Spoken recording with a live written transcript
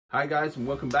Hi guys, and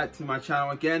welcome back to my channel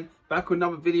again. Back with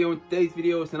another video. In today's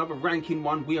video is another ranking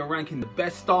one. We are ranking the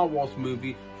best Star Wars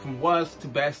movie from worst to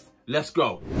best. Let's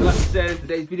go. Like I said, in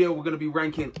today's video we're going to be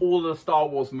ranking all the Star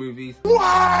Wars movies.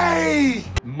 Why?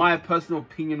 My personal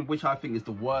opinion, which I think is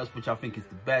the worst, which I think is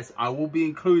the best. I will be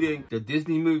including the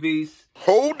Disney movies.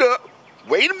 Hold up.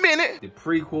 Wait a minute. The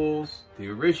prequels, the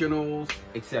originals,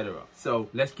 etc. So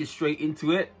let's get straight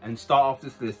into it and start off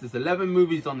this list. There's 11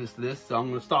 movies on this list, so I'm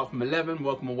going to start from 11,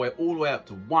 work my way all the way up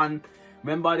to 1.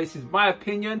 Remember, this is my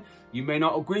opinion. You may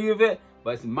not agree with it,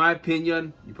 but it's my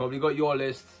opinion. You probably got your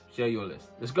list. Share your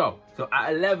list. Let's go. So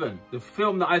at 11, the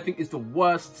film that I think is the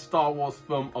worst Star Wars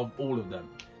film of all of them.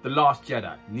 The Last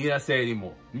Jedi. Need I say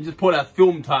anymore? You just put that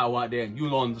film title out there and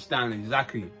you'll understand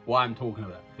exactly what I'm talking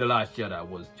about. The Last Jedi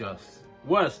was just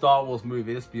worst Star Wars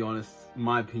movie, let's be honest, in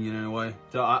my opinion anyway.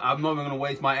 So I'm not even going to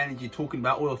waste my energy talking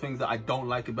about all the things that I don't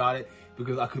like about it,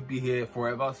 because I could be here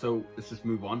forever. So let's just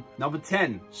move on. Number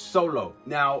 10, Solo.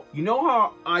 Now, you know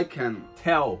how I can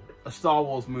tell a Star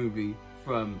Wars movie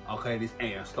from, okay, this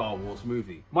ain't a Star Wars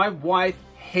movie. My wife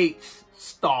hates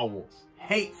Star Wars.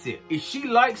 Hates it. If she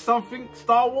likes something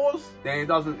Star Wars, then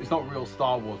it's not real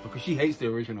Star Wars, because she hates the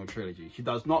original trilogy. She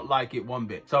does not like it one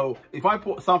bit. So if I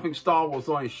put something Star Wars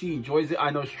on and she enjoys it, I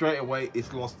know straight away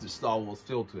it's lost the Star Wars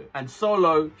feel to it. And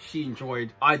Solo, she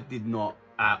enjoyed. I did not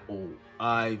at all.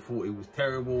 I thought it was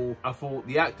terrible. I thought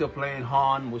the actor playing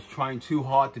Han was trying too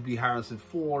hard to be Harrison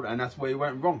Ford, and that's where he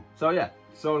went wrong. So yeah,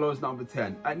 Solo's number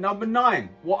 10. At number 9,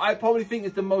 what I probably think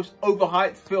is the most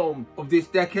overhyped film of this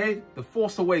decade, The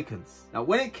Force Awakens. Now,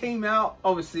 when it came out,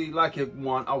 obviously, like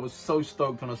everyone, I was so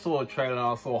stoked when I saw the trailer,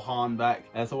 I saw Han back,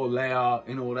 and I saw Leia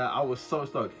and all that. I was so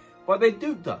stoked. But they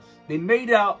duped us. They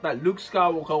made out that Luke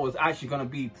Skywalker was actually going to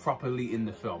be properly in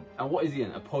the film. And what is he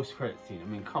in? A post-credit scene. I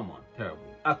mean, come on. Terrible.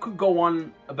 I could go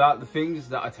on about the things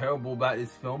that are terrible about this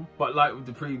film, but like with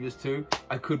the previous two,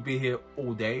 I could be here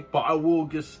all day. But I will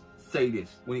just say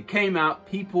this. When it came out,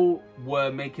 people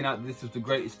were making out that this was the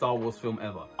greatest Star Wars film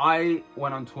ever. I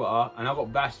went on Twitter and I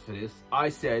got bashed for this. I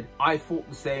said I thought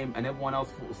the same and everyone else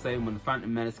thought the same when The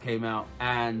Phantom Menace came out,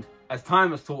 and as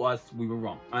time has taught us, we were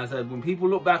wrong. And I said, when people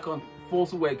look back on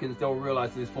Force Awakens, they'll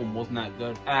realize this film wasn't that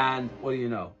good. And what do you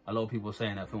know? A lot of people are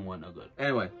saying that film wasn't that good.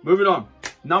 Anyway, moving on.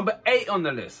 Number 8 on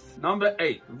the list. Number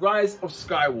 8, Rise of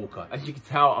Skywalker. As you can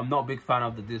tell, I'm not a big fan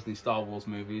of the Disney Star Wars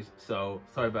movies, so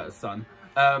sorry about the sun.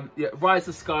 Yeah, Rise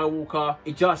of Skywalker.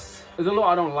 There's a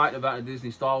lot I don't like about the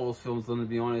Disney Star Wars films, to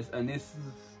be honest, and this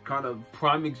is kind of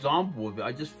prime example of it.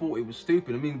 I just thought it was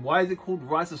stupid. I mean, why is it called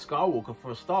Rise of Skywalker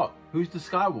for a start? Who's the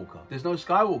Skywalker? There's no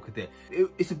Skywalker there.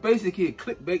 It's basically a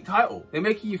clickbait title. They're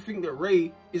making you think that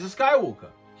Rey is a Skywalker.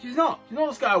 She's not. She's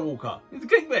not a Skywalker. It's a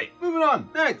clickbait. Moving on.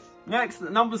 Next,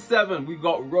 at number 7, we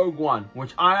got Rogue One,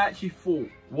 which I actually thought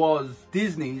was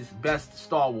Disney's best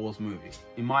Star Wars movie,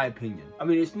 in my opinion. I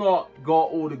mean, it's not got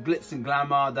all the glitz and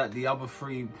glamour that the other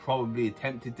 3 probably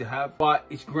attempted to have, but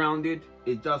it's grounded.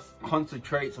 It just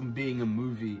concentrates on being a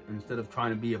movie instead of trying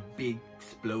to be a big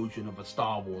explosion of a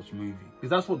Star Wars movie.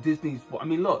 Because that's what Disney's for. I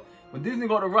mean, look, when Disney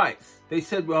got the rights, they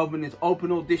said we're opening these open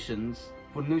auditions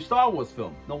for the new Star Wars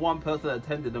film. Not one person that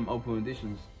attended them open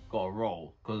auditions got a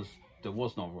role, because there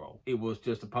was no role. It was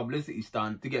just a publicity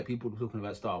stunt to get people talking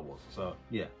about Star Wars. So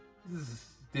yeah, this is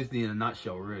Disney in a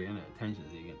nutshell, really, isn't it? Attention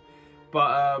seeking.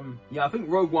 But yeah, I think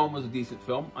Rogue One was a decent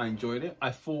film. I enjoyed it. I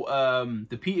thought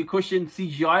the Peter Cushing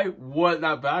CGI weren't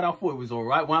that bad. I thought it was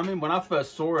alright. Well, I mean, when I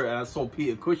first saw it and I saw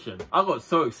Peter Cushing, I got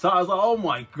so excited. I was like, oh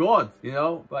my god, you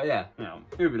know? But yeah,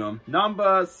 moving on.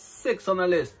 Number 6 on the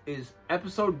list is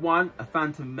Episode 1, A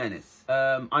Phantom Menace.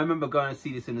 I remember going to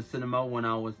see this in the cinema when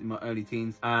I was in my early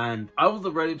teens, and I was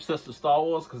already obsessed with Star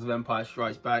Wars because of Empire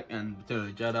Strikes Back and Return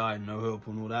of the Jedi and No Hope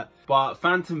and all that. But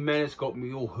Phantom Menace got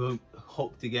me all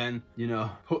hooked again, you know,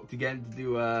 hooked again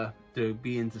to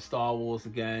be into Star Wars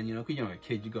again, you know, because you're a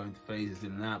kid, you go into phases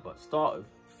and that, but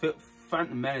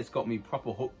Phantom Menace got me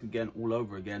proper hooked again, all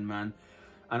over again, man.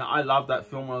 And I loved that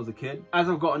film when I was a kid. As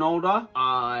I've gotten older,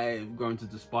 I've grown to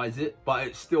despise it, but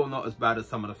it's still not as bad as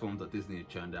some of the films that Disney had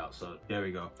churned out. So there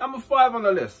we go. Number 5 on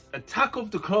the list, Attack of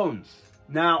the Clones.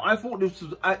 Now, I thought this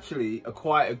was actually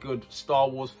quite a good Star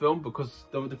Wars film, because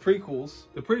the prequels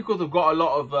have got a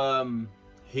lot of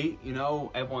heat, you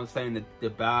know. Everyone's saying that they're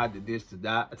bad, that this,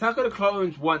 that. Attack of the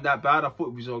Clones weren't that bad. I thought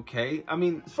it was okay. I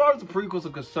mean, as far as the prequels are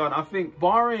concerned, I think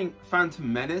barring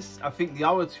Phantom Menace, I think the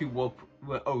other 2 were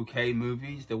were okay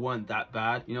movies. They weren't that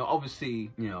bad. You know,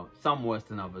 obviously, you know, some worse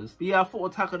than others. But yeah, I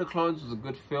thought Attack of the Clones was a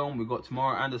good film. We got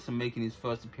Tamara Anderson making his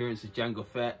first appearance as Jango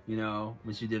Fett, you know,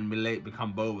 which he didn't late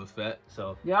become Boba Fett.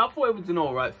 So yeah, I thought it was an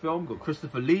alright film. Got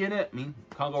Christopher Lee in it. I mean,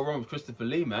 can't go wrong with Christopher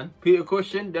Lee, man. Peter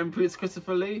Cushing, then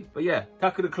Christopher Lee. But yeah,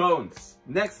 Attack of the Clones.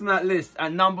 Next on that list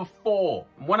at number 4.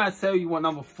 When I tell you what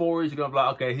number 4 is, you're gonna be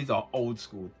like, okay, he's an old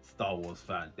school Star Wars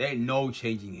fan. There ain't no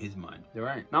changing his mind. There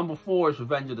ain't. Number 4 is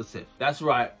Revenge of the Sith. That's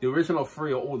right. The original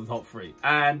 3 are all the top 3.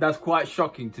 And that's quite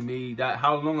shocking to me that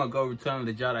how long ago Return of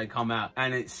the Jedi come out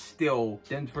and it's still,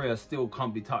 them 3 are still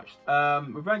can't be touched.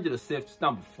 Revenge of the Sith is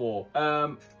number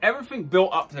 4. Everything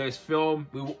built up to this film,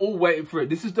 we were all waiting for it.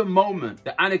 This is the moment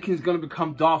that Anakin's gonna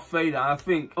become Darth Vader. And I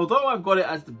think, although I've got it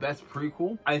as the best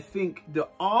prequel, I think the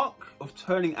arc of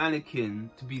turning Anakin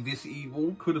to be this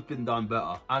evil could have been done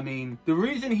better. I mean, the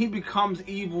reason he becomes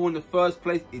evil in the first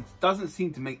place, it doesn't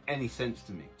seem to make any sense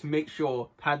to me. To make sure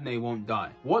Padme won't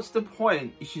die. What's the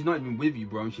point if she's not even with you,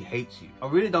 bro, and she hates you? I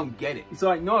really don't get it. It's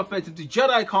like, no offense, if the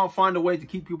Jedi can't find a way to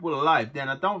keep people alive, then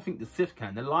I don't think the Sith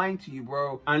can. They're lying to you,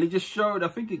 bro. And they just showed,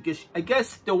 I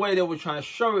guess the way they were trying to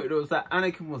show it was that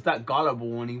Anakin was that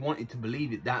gullible and he wanted to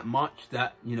believe it that much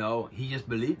that, you know, he just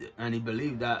believed it. And he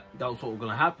believed that that was what was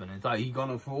going to happen. It's like, he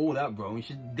gone through all that, bro, and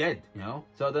she's dead, you know?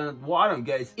 So then what I don't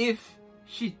get is, if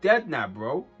she's dead now,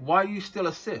 bro, why are you still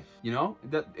a Sith? You know,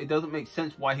 it doesn't make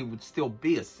sense why he would still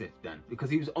be a Sith then, because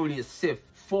he was only a Sith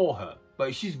for her. But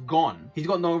if she's gone, he's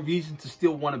got no reason to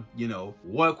still want to, you know,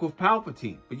 work with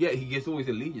Palpatine. But yet he gets all his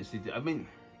allegiance. I mean,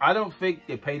 I don't think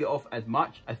they paid it off as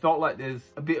much. I felt like there's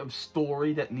a bit of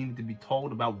story that needed to be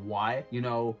told about why, you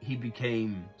know, he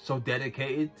became so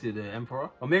dedicated to the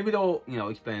Emperor. Or maybe they'll, you know,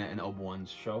 explain it in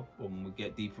Obi-Wan's show when we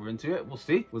get deeper into it. We'll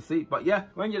see. We'll see. But yeah,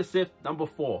 Revenge of the Sith, number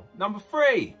 4. Number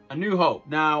 3, A New Hope.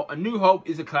 Now, A New Hope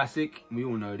is a classic. We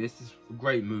all know this. It's a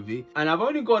great movie. And I've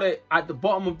only got it at the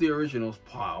bottom of the originals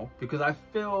pile because I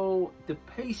feel the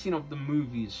pacing of the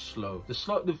movie is slow.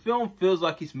 The film feels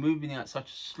like it's moving at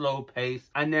such a slow pace.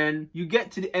 And then you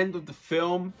get to the end of the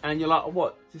film and you're like, oh,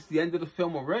 what? Is this the end of the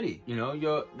film already? You know,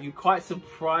 you're quite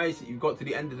surprised that you got to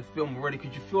the end of the film already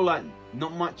because you feel like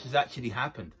not much has actually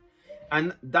happened.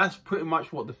 And that's pretty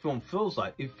much what the film feels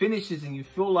like. It finishes and you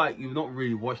feel like you've not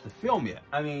really watched the film yet.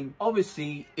 I mean,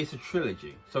 obviously, it's a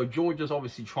trilogy. So George is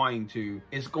obviously trying to,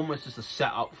 it's almost just a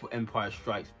setup for Empire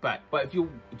Strikes Back. But if you're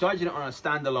judging it on a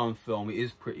standalone film, it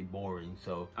is pretty boring.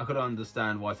 So I could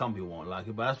understand why some people won't like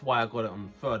it, but that's why I got it on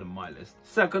the 3rd on my list.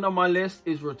 2nd on my list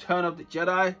is Return of the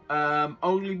Jedi.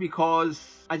 Only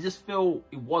because I just feel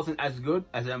it wasn't as good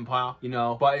as Empire, you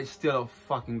know, but it's still a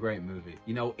fucking great movie.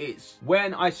 You know, it's,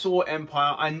 when I saw Empire,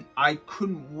 I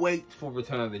couldn't wait for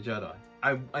Return of the Jedi.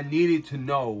 I needed to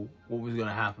know what was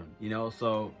gonna happen, you know.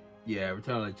 So yeah,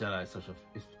 Return of the Jedi is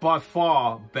it's by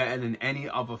far better than any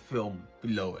other film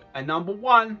below it. And number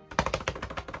 1,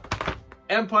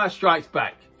 Empire Strikes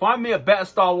Back. Find me a better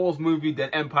Star Wars movie than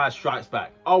Empire Strikes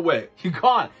Back. Oh wait, you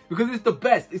can't, because it's the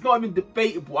best. It's not even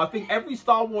debatable. I think every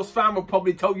Star Wars fan will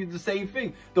probably tell you the same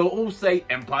thing. They'll all say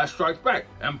Empire Strikes Back.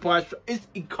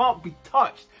 It can't be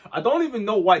touched. I don't even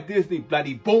know why Disney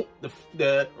bloody bought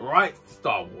the rights to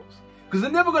Star Wars, because they're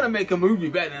never gonna make a movie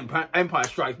better than Empire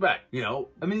Strikes Back. You know,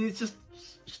 I mean, it's just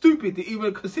stupid to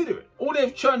even consider it. All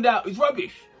they've churned out is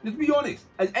rubbish. Let's be honest.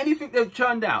 Has anything they've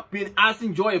churned out been as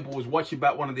enjoyable as watching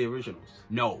back one of the originals?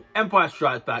 No. Empire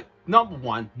Strikes Back, number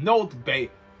 1, no debate,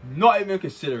 not even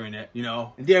considering it, you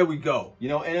know. And there we go. You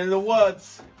know, and in the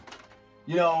words,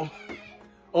 you know,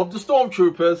 of the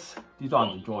Stormtroopers, these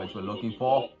aren't the droids we're looking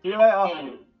for. See you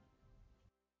later.